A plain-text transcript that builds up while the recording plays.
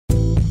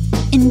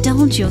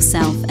Indulge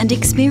yourself and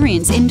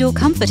experience indoor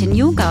comfort in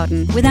your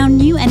garden with our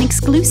new and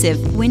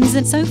exclusive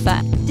Windsor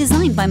Sofa,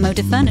 designed by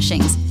Moda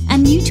Furnishings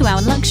and new to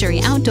our luxury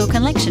outdoor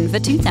collection for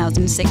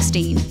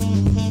 2016.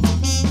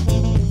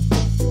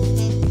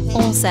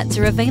 All sets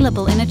are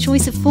available in a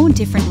choice of 4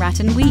 different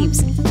rattan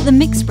weaves. The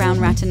mixed brown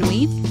rattan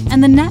weave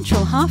and the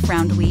natural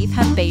half-round weave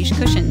have beige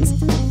cushions.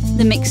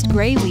 The mixed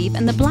grey weave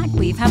and the black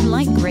weave have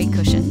light grey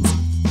cushions.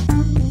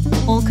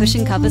 All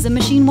cushion covers are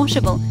machine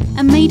washable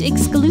and made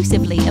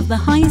exclusively of the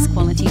highest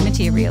quality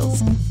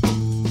materials.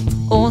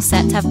 All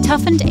sets have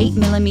toughened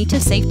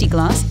 8mm safety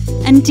glass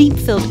and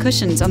deep-filled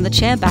cushions on the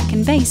chair back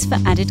and base for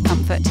added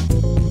comfort.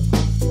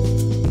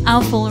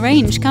 Our full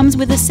range comes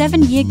with a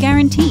 7-year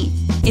guarantee,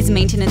 is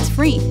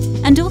maintenance-free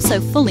and also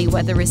fully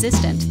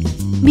weather-resistant,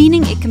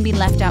 meaning it can be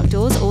left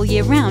outdoors all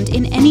year round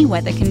in any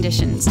weather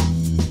conditions.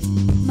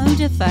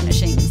 Moda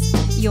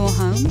Furnishings. Your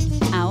home,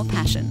 our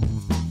passion.